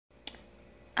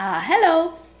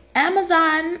Hello.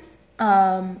 Amazon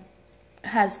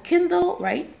has Kindle,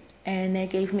 right? And they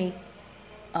gave me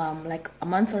like a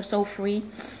month or so free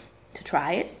to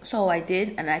try it. So I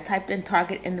did, and I typed in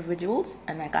target individuals,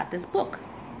 and I got this book.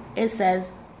 It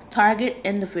says Target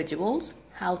Individuals,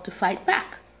 How to Fight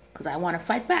Back, because I want to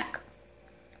fight back.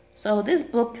 So this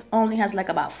book only has like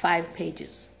about 5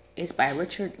 pages. It's by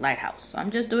Richard Lighthouse. So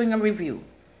I'm just doing a review.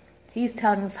 He's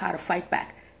telling us how to fight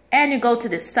back. And you go to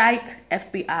this site,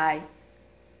 FBI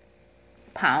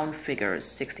pound figures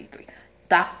 63,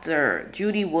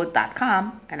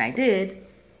 drjudywood.com, and I did.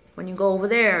 When you go over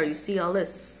there, you see all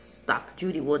this,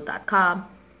 drjudywood.com.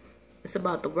 It's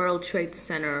about the World Trade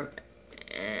Center,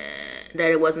 that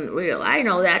it wasn't real. I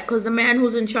know that because the man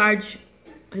who's in charge,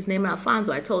 his name is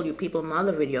Alfonso, I told you people in my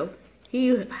other video,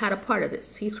 he had a part of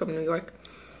this. He's from New York,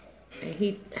 and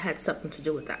he had something to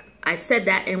do with that. I said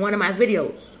that in one of my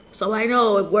videos. So I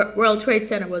know World Trade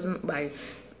Center wasn't by,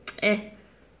 I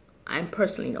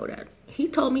personally know that. He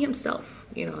told me himself,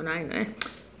 you know, and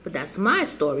but that's my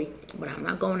story, but I'm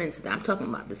not going into that. I'm talking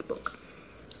about this book.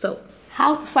 So,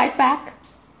 how to fight back?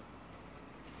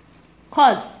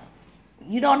 Because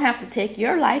you don't have to take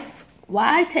your life.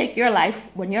 Why take your life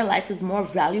when your life is more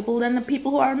valuable than the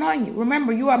people who are annoying you?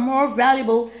 Remember, you are more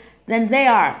valuable than they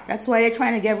are. That's why they're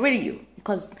trying to get rid of you,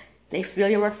 because they feel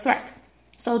you're a threat.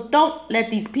 So don't let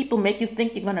these people make you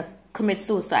think you're going to commit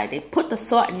suicide. They put the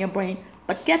thought in your brain,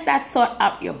 but get that thought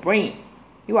out your brain.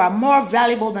 You are more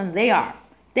valuable than they are.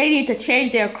 They need to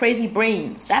change their crazy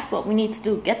brains. That's what we need to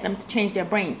do, get them to change their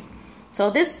brains.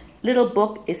 So this little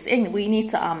book is saying we need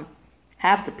to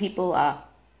have the people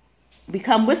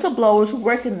become whistleblowers who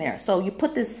work in there. So you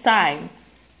put this sign,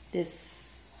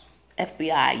 this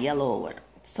FBI yellow,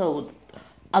 so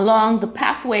along the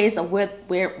pathways of where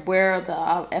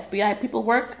the FBI people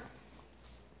work,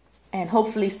 and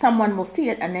hopefully someone will see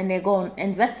it, and then they'll go and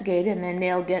investigate it, and then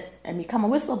they'll get and become a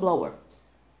whistleblower.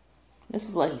 This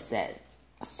is what he said.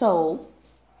 So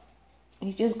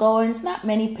he's just going. It's not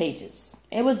many pages.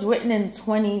 It was written in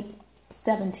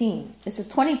 2017. This is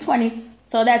 2020,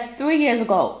 so that's 3 years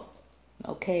ago.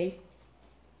 Okay,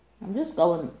 I'm just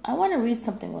going. I want to read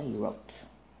something what he wrote.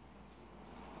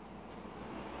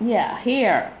 Yeah,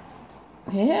 here,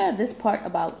 this part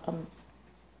about,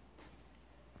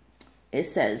 it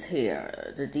says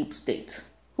here, the deep state.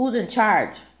 Who's in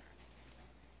charge?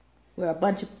 We're a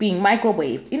bunch of being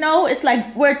microwaved. You know, it's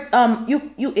like we're,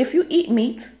 if you eat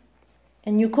meat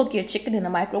and you cook your chicken in a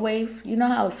microwave, you know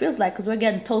how it feels like, because we're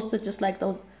getting toasted just like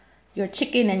your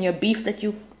chicken and your beef that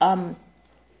you,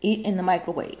 eat in the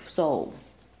microwave. So,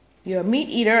 you're a meat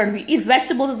eater, and we eat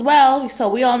vegetables as well, so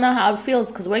we all know how it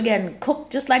feels because we're getting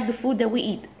cooked just like the food that we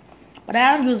eat. But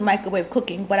I don't use microwave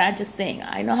cooking, but I'm just saying,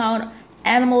 I know how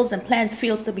animals and plants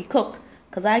feels to be cooked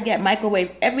because I get microwave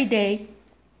every day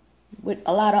with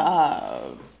a lot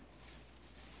of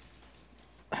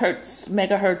hertz,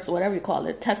 megahertz, whatever you call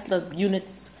it, Tesla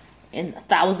units in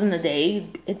 1,000 a day.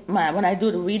 When I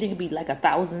do the reading, it'd be like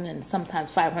 1,000 and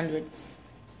sometimes 500.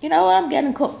 You know, I'm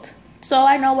getting cooked. So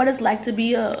I know what it's like to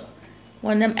be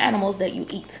one of them animals that you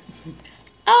eat.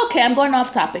 Okay, I'm going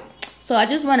off topic. So I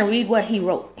just want to read what he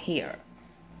wrote here.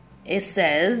 It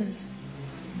says,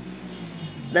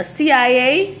 the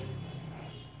CIA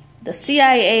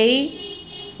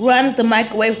runs the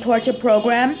microwave torture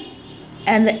program,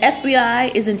 and the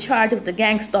FBI is in charge of the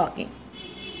gang stalking.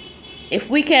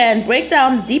 If we can break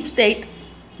down the deep state,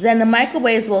 then the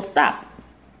microwaves will stop.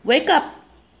 Wake up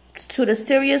to the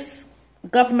serious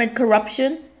government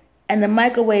corruption, and the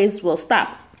microwaves will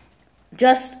stop.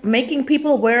 Just making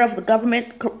people aware of the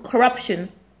government corruption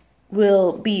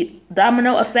will be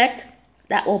domino effect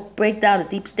that will break down the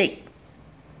deep state.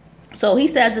 So he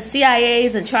says the CIA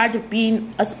is in charge of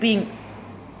being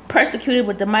persecuted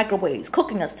with the microwaves,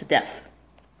 cooking us to death.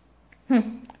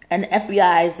 And the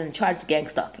FBI is in charge of gang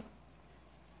stalking.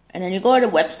 And then you go to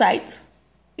the website,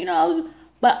 you know,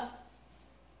 but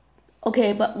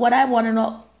what I want to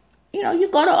know, you know, you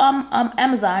go to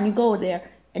Amazon, you go there,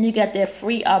 and you get their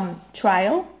free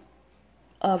trial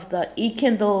of the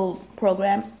e-Kindle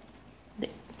program, the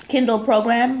Kindle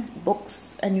program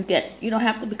books, and you don't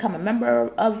have to become a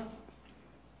member of.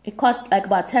 It costs like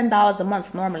about $10 a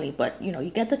month normally, but you know,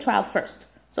 you get the trial first.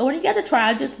 So when you get the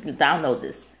trial, just download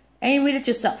this and you read it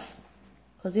yourself,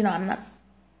 because you know I'm not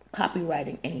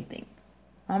copywriting anything.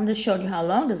 I'm just showing you how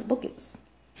long this book is.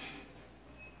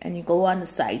 And you go on the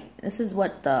site. This is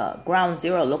what the ground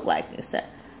zero looked like. It said,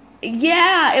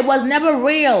 yeah, it was never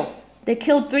real. They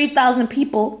killed 3,000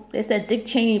 people. They said Dick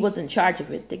Cheney was in charge of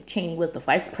it. Dick Cheney was the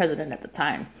vice president at the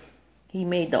time. He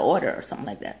made the order or something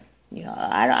like that. You know,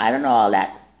 I don't know all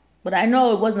that. But I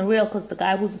know it wasn't real because the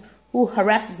guy who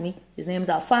harasses me. His name's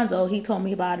Alfonso. He told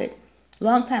me about it a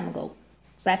long time ago,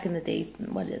 back in the days.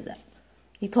 What is that?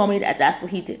 He told me that that's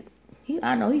what he did.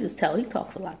 I know, he just he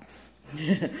talks a lot.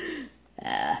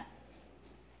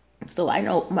 So I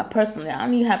know, personally, I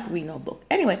don't even have to read no book.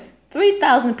 Anyway,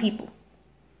 3,000 people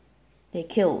they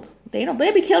killed. They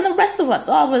be killing the rest of us,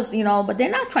 all of us, but they're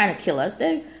not trying to kill us.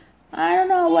 I don't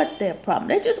know what their problem.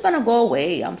 They're just gonna go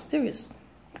away. I'm serious.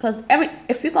 Because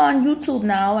if you go on YouTube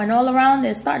now and all around,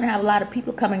 they're starting to have a lot of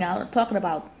people coming out and talking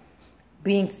about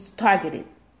being targeted.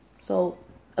 So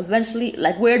eventually,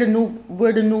 like we're the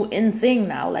new in thing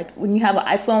now. Like when you have an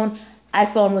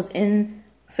iPhone was in,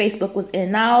 Facebook was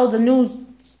in. Now the news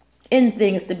in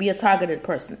thing is to be a targeted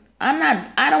person.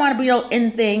 I don't want to be no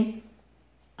in thing.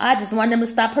 I just want them to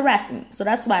stop harassing me. So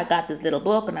that's why I got this little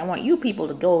book, and I want you people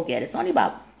to go get it. It's only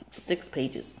about 6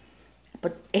 pages.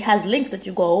 But it has links that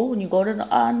you go when you go to the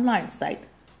online site,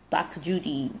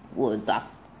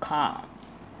 drjudywood.com.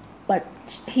 But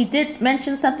he did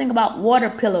mention something about water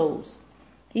pillows.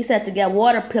 He said to get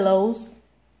water pillows,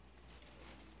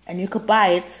 and you could buy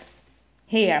it.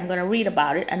 Here, I'm going to read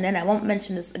about it, and then I won't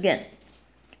mention this again.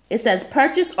 It says,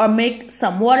 purchase or make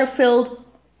some water-filled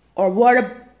or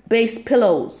water-based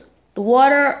pillows. The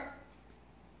water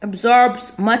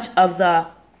absorbs much of the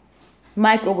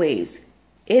microwaves.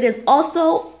 It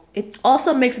also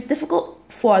makes it difficult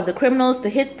for the criminals to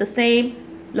hit the same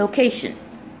location.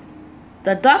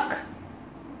 The Duck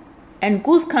and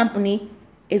Goose Company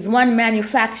is one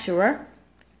manufacturer.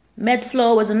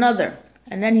 MedFlow is another.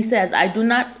 And then he says, I do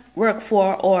not work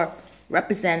for or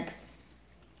represent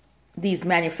these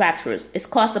manufacturers. It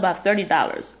costs about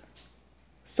 $30.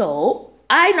 So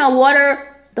I know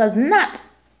water does not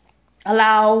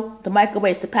allow the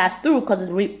microwaves to pass through because it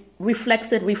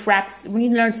refracts. When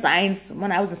you learn science,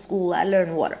 when I was in school, I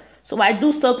learned water. So I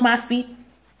do soak my feet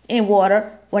in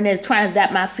water. When they're trying to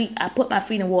zap my feet, I put my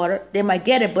feet in water. They might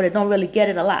get it, but it don't really get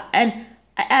it a lot. And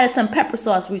I added some pepper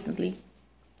sauce recently,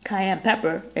 cayenne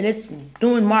pepper, and it's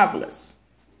doing marvelous.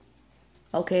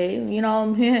 Okay,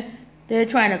 they're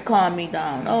trying to calm me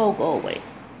down. Oh, go away.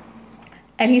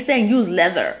 And he's saying use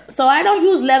leather. So I don't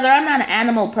use leather. I'm not an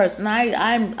animal person.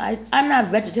 I'm not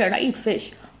vegetarian. I eat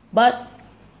fish, but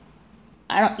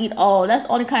I don't eat all. That's the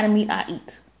only kind of meat I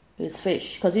eat is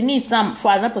fish. Because you need some,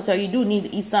 for example, so you do need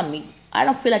to eat some meat. I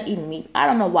don't feel like eating meat. I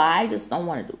don't know why. I just don't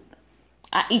want to do it.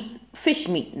 I eat fish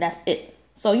meat. And that's it.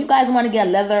 So you guys want to get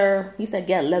leather. He said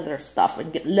get leather stuff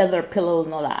and get leather pillows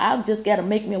and all that. I'll just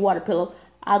make me a water pillow.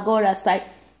 I'll go to that site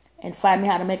and find me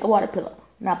how to make a water pillow.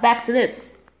 Now back to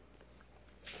this.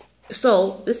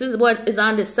 So this is what is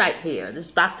on this site here.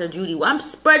 This Dr. Judy. I'm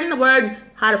spreading the word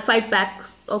how to fight back.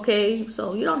 Okay,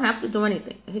 so you don't have to do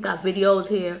anything. He got videos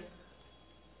here.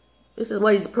 This is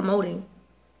what he's promoting.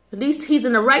 At least he's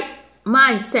in the right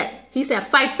mindset. He said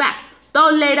fight back.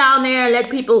 Don't lay down there and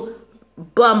let people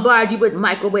bombard you with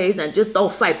microwaves and just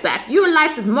don't fight back. Your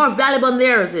life is more valuable than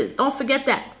theirs is. Don't forget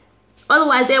that.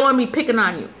 Otherwise, they won't be picking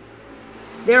on you.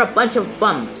 They're a bunch of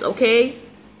bums, okay?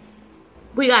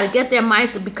 We got to get their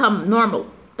minds to become normal.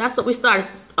 That's what we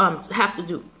have to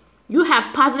do. You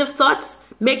have positive thoughts,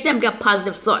 make them get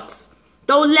positive thoughts.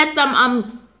 Don't let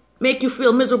them make you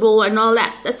feel miserable and all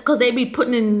that. That's because they be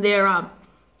putting in their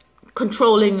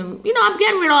controlling. I'm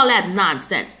getting rid of all that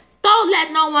nonsense. Don't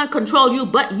let no one control you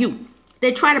but you.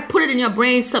 They try to put it in your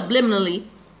brain subliminally.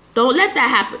 Don't let that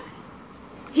happen.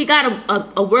 He got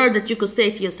a word that you could say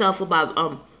to yourself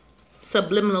about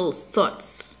subliminal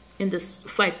thoughts in this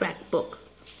Fight Back book.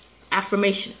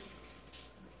 Affirmation.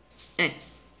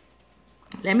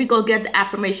 Let me go get the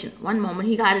affirmation. One moment.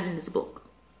 He got it in this book.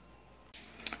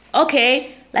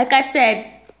 Okay. Like I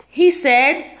said, he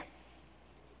said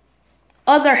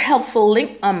other helpful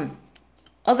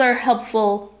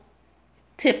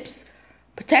tips.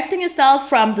 Protecting yourself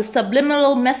from the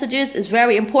subliminal messages is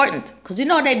very important. Because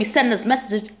they be sending us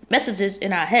messages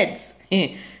in our heads.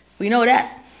 We know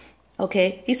that.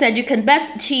 Okay. He said you can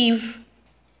best achieve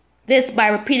this by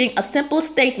repeating a simple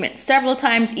statement several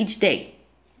times each day.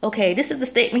 Okay, this is the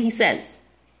statement he says.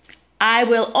 I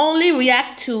will only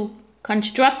react to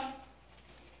constructive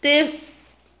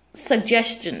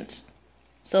suggestions.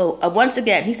 So once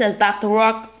again, he says Dr.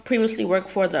 Rourke previously worked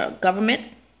for the government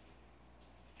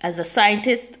as a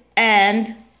scientist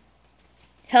and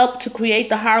helped to create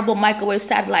the horrible microwave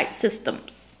satellite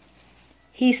systems.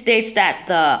 He states that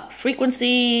the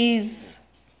frequencies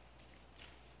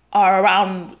are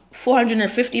around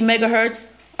 450 megahertz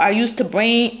are used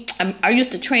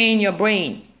to train your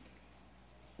brain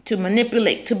to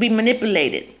be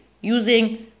manipulated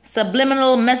using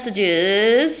subliminal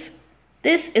messages.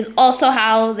 This is also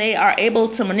how they are able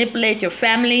to manipulate your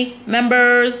family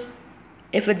members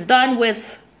If it's done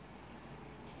with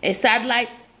a satellite,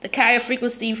 the carrier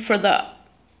frequency for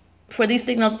these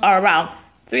signals are around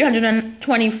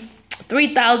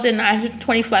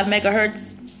 3,925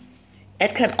 megahertz.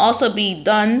 It can also be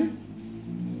done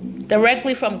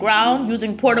directly from ground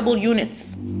using portable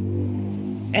units.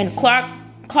 And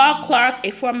Carl Clark,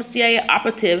 a former CIA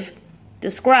operative,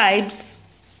 describes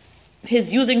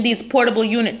his using these portable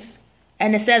units.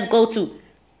 And it says go to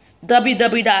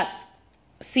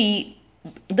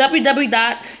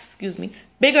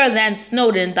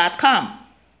biggerthansnowden.com.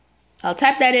 I'll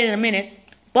type that in a minute.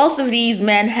 Both of these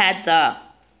men had the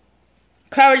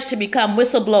courage to become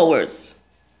whistleblowers.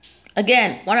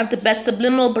 Again, one of the best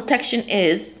subliminal protection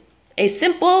is a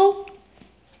simple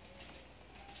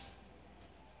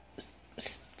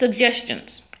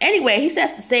suggestions. Anyway, he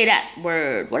says to say that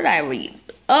word. What did I read?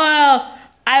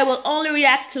 I will only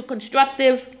react to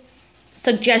constructive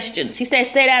suggestions. He says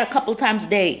say that a couple times a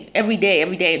day, every day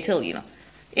until, you know,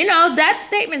 that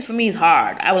statement for me is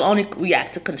hard. I will only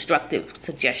react to constructive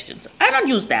suggestions. I don't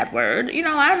use that word. I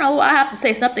don't know. I have to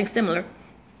say something similar.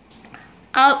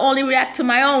 I'll only react to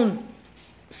my own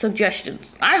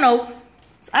suggestions. I don't know.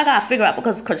 I gotta figure out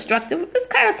because constructive. It's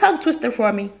kind of tongue twister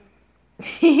for me.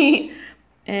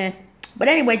 But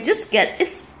anyway, you get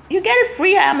it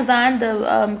free at Amazon.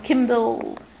 The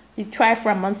Kindle. You try it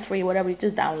for a month free, whatever. You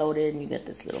just download it and you get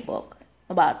this little book,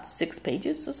 about 6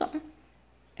 pages or something.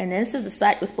 And then this is the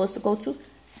site we're supposed to go to.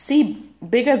 See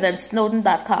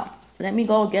biggerthansnowden.com. Let me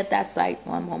go get that site.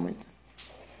 One moment.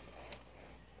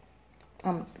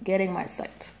 I'm getting my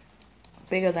site.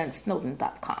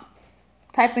 Biggerthansnowden.com.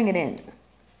 Typing it in.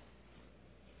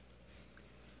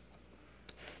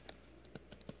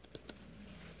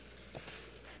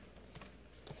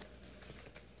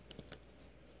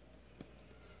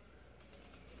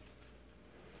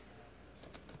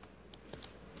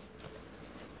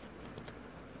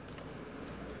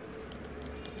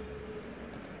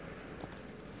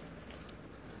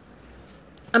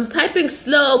 I'm typing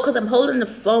slow because I'm holding the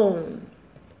phone.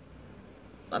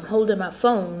 I'm holding my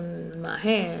phone in my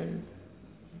hand.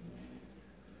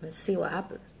 Let's see what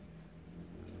happened.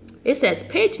 It says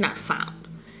page not found.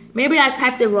 Maybe I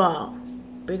typed it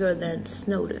wrong.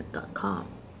 Biggerthansnowden.com.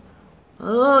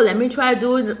 Oh, let me try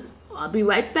doing it. I'll be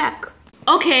right back.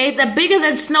 Okay, the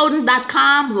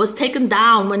biggerthansnowden.com was taken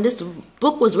down when this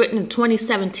book was written in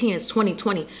 2017. It's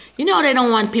 2020. They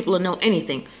don't want people to know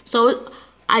anything. So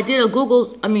I did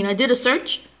a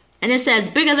search, and it says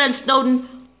Bigger Than Snowden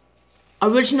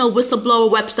original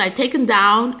whistleblower website taken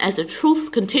down as the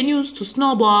truth continues to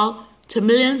snowball to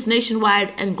millions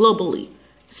nationwide and globally.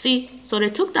 See, so they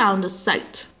took down the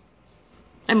site.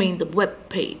 The web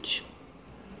page.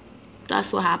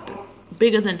 That's what happened.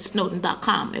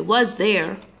 Biggerthansnowden.com. It was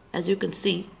there, as you can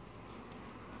see,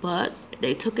 but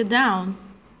they took it down.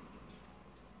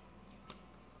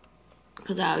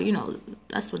 Because,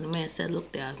 that's what the man said.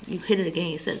 Look there. You hit it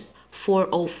again. It says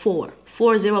 404.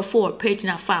 404. Page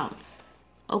not found.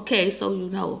 Okay, so you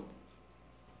know.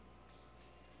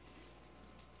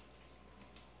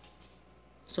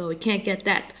 So we can't get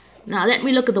that. Now, let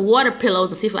me look at the water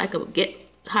pillows and see if I could get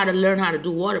how to learn how to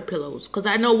do water pillows. Because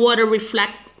I know water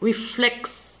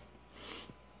reflects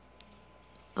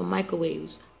the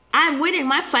microwaves. I'm winning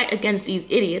my fight against these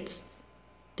idiots.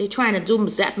 They trying to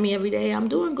zap me every day. I'm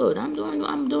doing good. I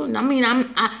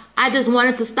just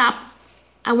wanted to stop.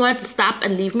 I wanted to stop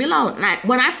and leave me alone. And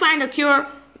when I find a cure,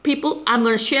 people, I'm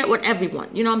going to share it with everyone.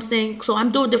 You know what I'm saying? So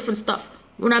I'm doing different stuff.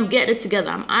 When I'm getting it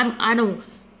together,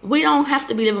 we don't have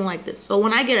to be living like this. So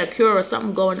when I get a cure or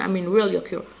something going, really a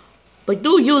cure. But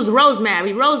do use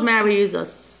rosemary. Rosemary is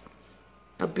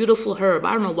a beautiful herb.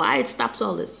 I don't know why it stops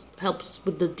all this. Helps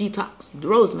with the detox.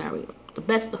 Rosemary, the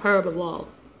best herb of all.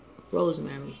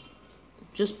 Rosemary.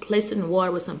 Just place it in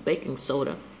water with some baking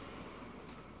soda,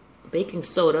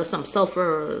 some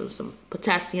sulfur, some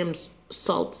potassium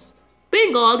salts.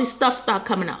 Bingo, all these stuff start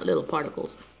coming out, little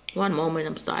particles. One moment,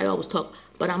 I'm sorry, I always talk,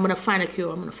 but I'm going to find a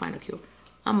cure. I don't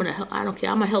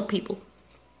care. I'm going to help people.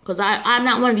 Because I'm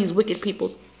not one of these wicked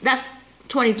people. That's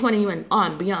 2020 and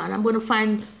on, beyond. I'm going to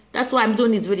find, that's why I'm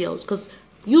doing these videos. Because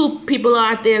you people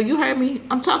are out there, you heard me.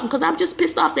 I'm talking because I'm just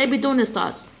pissed off they be doing this to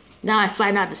us. Now I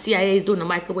find out the CIA is doing the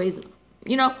microwaves, and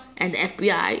the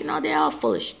FBI, they're all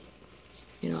foolish.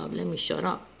 Let me shut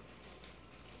up.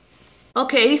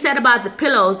 Okay, he said about the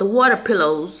pillows, the water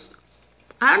pillows.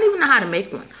 I don't even know how to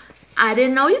make one. I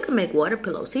didn't know you could make water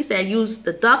pillows. He said use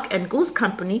the Duck and Goose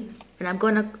Company, and I'm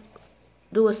going to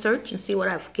do a search and see what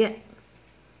I get.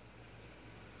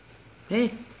 Hey,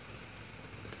 the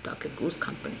Duck and Goose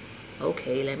Company.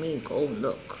 Okay, let me go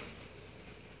look.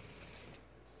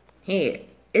 Here.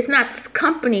 It's not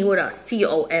company with a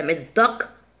C-O-M. It's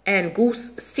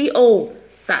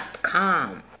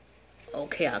duckandgoose.com.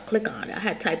 Okay, I'll click on it. I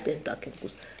had typed in duck and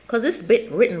goose. Because this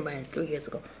bit written by 3 years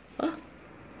ago. Oh.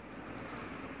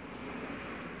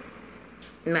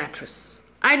 Mattress.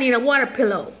 I need a water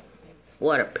pillow.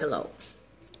 Water pillow.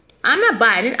 I'm not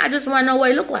buying it. I just want to know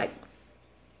what it look like.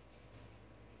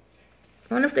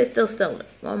 I wonder if they still sell it.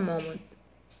 One moment.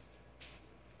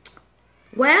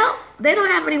 Well, they don't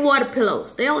have any water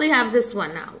pillows. They only have this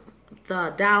one now.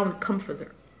 The down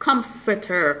comforter.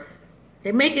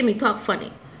 They're making me talk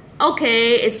funny.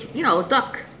 Okay, it's, you know,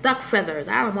 duck feathers.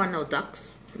 I don't want no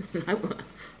ducks.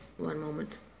 One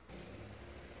moment.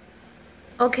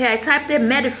 Okay, I typed in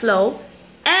Mediflow.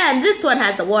 And this one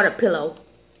has the water pillow.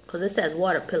 Because it says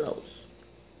water pillows.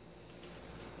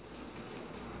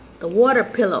 The water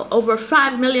pillow. Over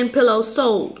 5 million pillows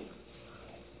sold.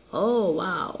 Oh,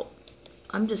 wow.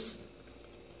 I'm just,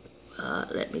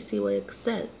 let me see what it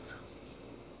says.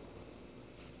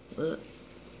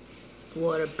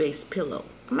 Water-based pillow.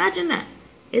 Imagine that.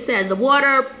 It says the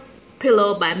water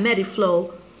pillow by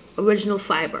Mediflow, original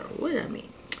fiber. What does that mean?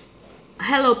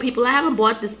 Hello, people. I haven't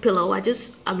bought this pillow.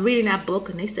 I'm reading that book,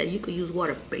 and they said you could use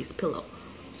water-based pillow.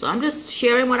 So I'm just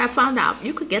sharing what I found out.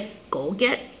 You could go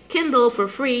get Kindle for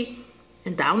free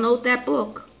and download that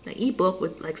book, the ebook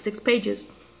with like 6 pages.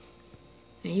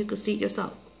 And you can see it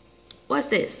yourself. What's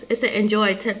this? It said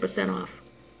enjoy 10% off.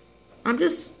 I'm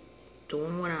just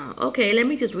doing what I... Okay, let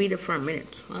me just read it for a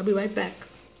minute. I'll be right back.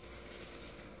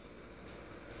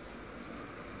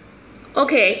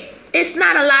 Okay, it's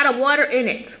not a lot of water in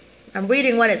it. I'm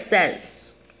reading what it says.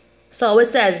 So it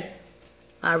says,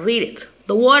 I'll read it.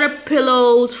 The water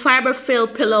pillow's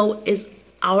fiber-filled pillow is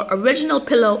our original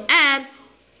pillow and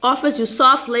offers you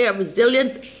soft layer of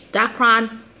resilient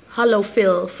Dacron hollow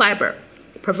fill fiber,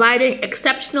 providing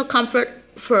exceptional comfort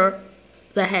for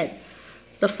the head.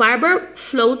 The fiber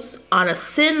floats on a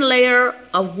thin layer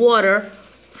of water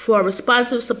for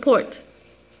responsive support.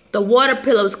 The water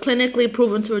pillow is clinically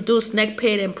proven to reduce neck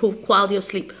pain and improve quality of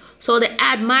sleep. So they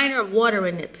add minor water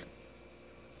in it.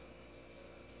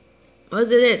 What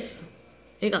is it?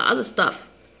 You got other stuff.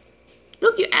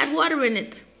 Look, you add water in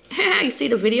it. You see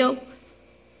the video?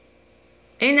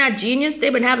 Ain't that genius?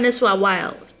 They've been having this for a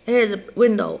while. Here's a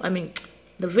window.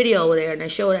 The video over there, and they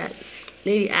show that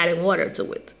lady adding water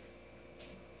to it.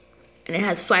 And it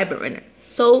has fiber in it.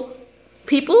 So,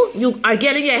 people, you are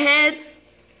getting your head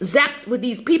zapped with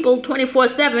these people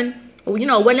 24/7. You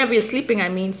know, whenever you're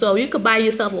sleeping, So, you could buy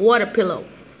yourself a water pillow.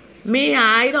 Me,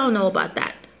 I don't know about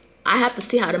that. I have to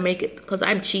see how to make it, because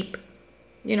I'm cheap.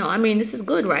 You know, this is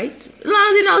good, right? As long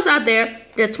as you know it's out there.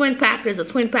 There's a twin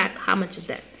pack. How much is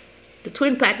that? The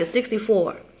twin pack is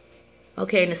 $64.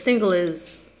 Okay, and the single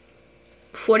is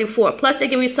 $44. Plus, they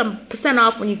give you some %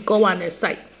 off when you go on their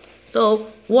site.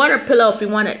 So, water pillow if you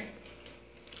want it.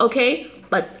 Okay,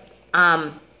 but,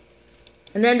 and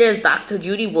then there's Dr.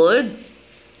 Judy Wood.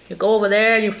 You go over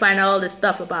there and you find all this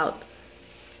stuff about.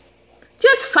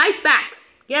 Just fight back.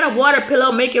 Get a water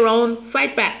pillow, make your own,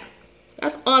 fight back.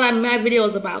 That's all my video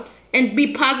is about. And be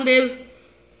positive.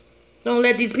 Don't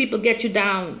let these people get you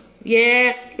down.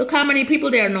 Yeah, look how many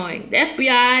people they're annoying. The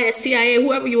FBI, the CIA,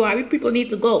 whoever you are, you people need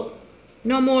to go.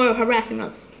 No more harassing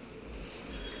us.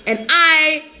 And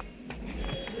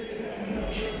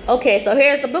okay, so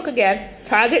here's the book again.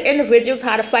 Target individuals,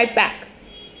 how to fight back.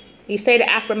 You say the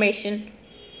affirmation.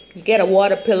 You get a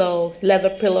water pillow, leather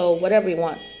pillow, whatever you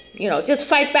want. You know, just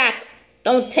fight back.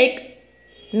 Don't take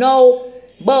no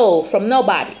bull from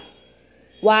nobody.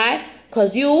 Why?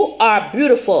 Because you are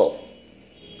beautiful.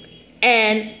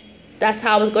 And that's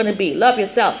how it's going to be. Love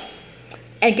yourself.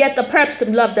 And get the perps to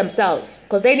love themselves.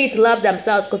 Because they need to love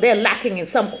themselves. Because they're lacking in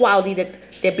some quality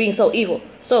that they're being so evil.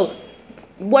 So,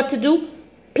 what to do?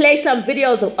 Play some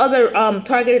videos of other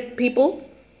targeted people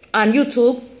on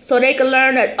YouTube. So they can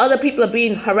learn that other people are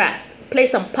being harassed. Play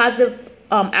some positive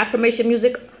affirmation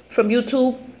music from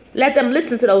YouTube. Let them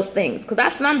listen to those things. Because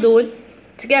that's what I'm doing.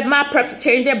 To get my perps to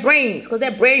change their brains. Because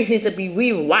their brains need to be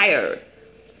rewired.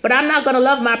 But I'm not going to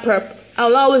love my perp.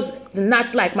 I'll always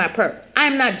not like my perp.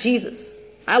 I'm not Jesus.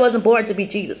 I wasn't born to be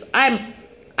Jesus.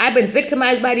 I've been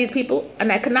victimized by these people,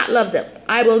 and I cannot love them.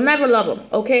 I will never love them.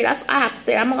 Okay, I have to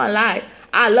say. I'm not gonna lie.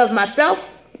 I love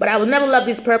myself, but I will never love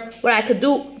these perps. What I could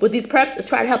do with these perps is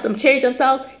try to help them change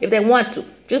themselves if they want to.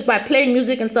 Just by playing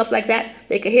music and stuff like that,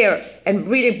 they can hear it. And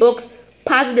reading books,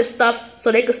 positive stuff,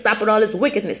 so they can stop with all this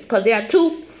wickedness. Because they are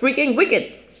too freaking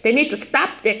wicked. They need to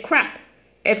stop their crap.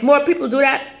 If more people do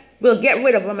that, we'll get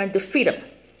rid of them and defeat them.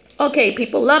 Okay,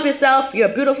 people, love yourself. You're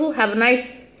beautiful. Have a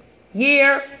nice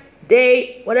year,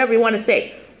 day, whatever you want to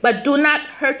say. But do not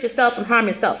hurt yourself and harm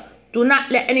yourself. Do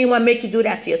not let anyone make you do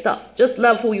that to yourself. Just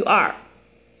love who you are.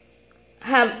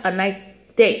 Have a nice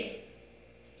day.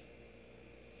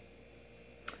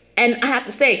 And I have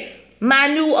to say, my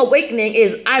new awakening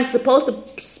is I'm supposed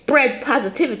to spread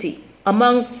positivity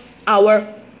among our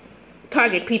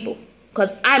target people.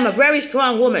 Because I'm a very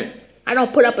strong woman. I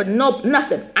don't put up with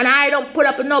nothing. And I don't put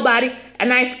up with nobody.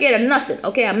 And I ain't scared of nothing.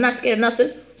 Okay, I'm not scared of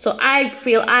nothing. So I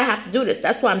feel I have to do this.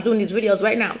 That's why I'm doing these videos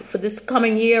right now. For this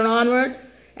coming year and onward.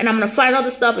 And I'm going to find all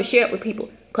the stuff and share it with people.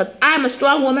 Because I'm a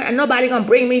strong woman and nobody going to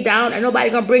bring me down. And nobody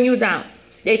going to bring you down.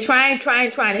 They trying.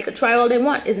 They could try all they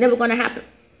want. It's never going to happen.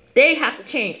 They have to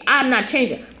change. I'm not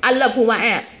changing. I love who I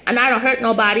am. And I don't hurt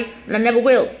nobody. And I never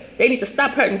will. They need to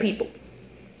stop hurting people.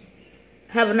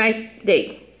 Have a nice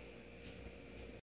day.